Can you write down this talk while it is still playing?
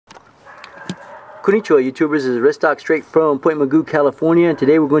Konnichiwa YouTubers, this is Restock straight from Point Mugu, California, and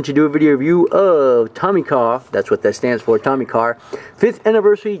today we're going to do a video review of Tomica, that's what that stands for, Tomica, 5th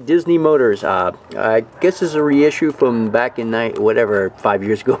anniversary Disney Motors. I guess this is a reissue from back in 5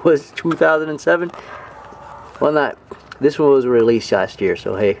 years ago, was 2007? Well, not, this one was released last year,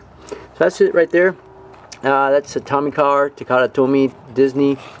 so hey. So that's it right there. That's a Tomica, Takara-Tomy,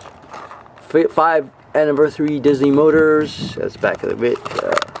 Disney, 5th anniversary Disney Motors. That's back of the bit.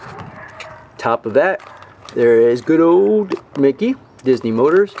 Top of that, there is good old Mickey, Disney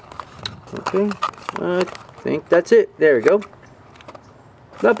Motors. Okay, I think that's it. There we go.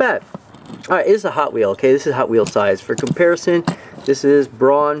 Not bad. Alright, it's a Hot Wheel. Okay, this is Hot Wheel size. For comparison, this is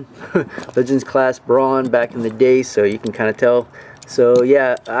Braun, Legends class Braun back in the day, so you can kind of tell. So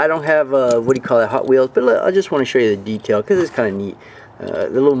yeah, I don't have, what do you call it, Hot Wheels, but I just want to show you the detail because it's kind of neat. The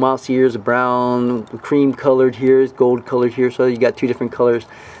little mouse ears are brown, cream colored here, gold colored here, so you got two different colors.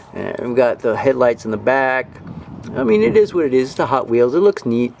 And we've got the headlights in the back. I mean, it is what it is. It's the Hot Wheels. It looks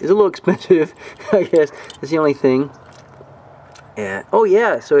neat. It's a little expensive, I guess. That's the only thing. And oh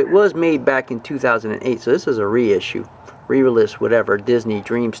yeah, so it was made back in 2008. So this is a reissue, re-release, whatever. Disney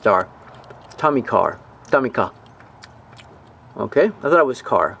dreamster, Tomica. Okay, I thought it was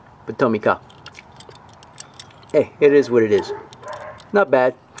car, but Tomica. Hey, it is what it is. Not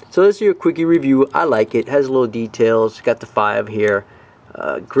bad. So this is your quickie review. I like it. Has a little details. Got the 5 here.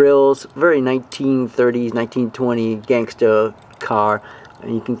 Grills, very 1930s, 1920 gangster car,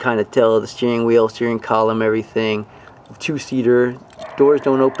 and you can kind of tell the steering wheel, steering column, everything. Two-seater, doors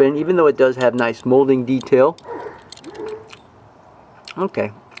don't open, even though it does have nice molding detail.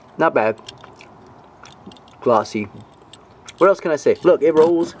 Okay, not bad. Glossy. What else can I say? Look, it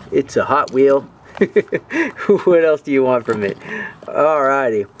rolls. It's a Hot Wheel. What else do you want from it?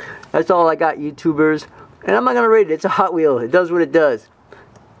 Alrighty, that's all I got, YouTubers. And I'm not gonna rate it. It's a Hot Wheel. It does what it does.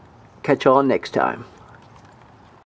 Catch y'all next time.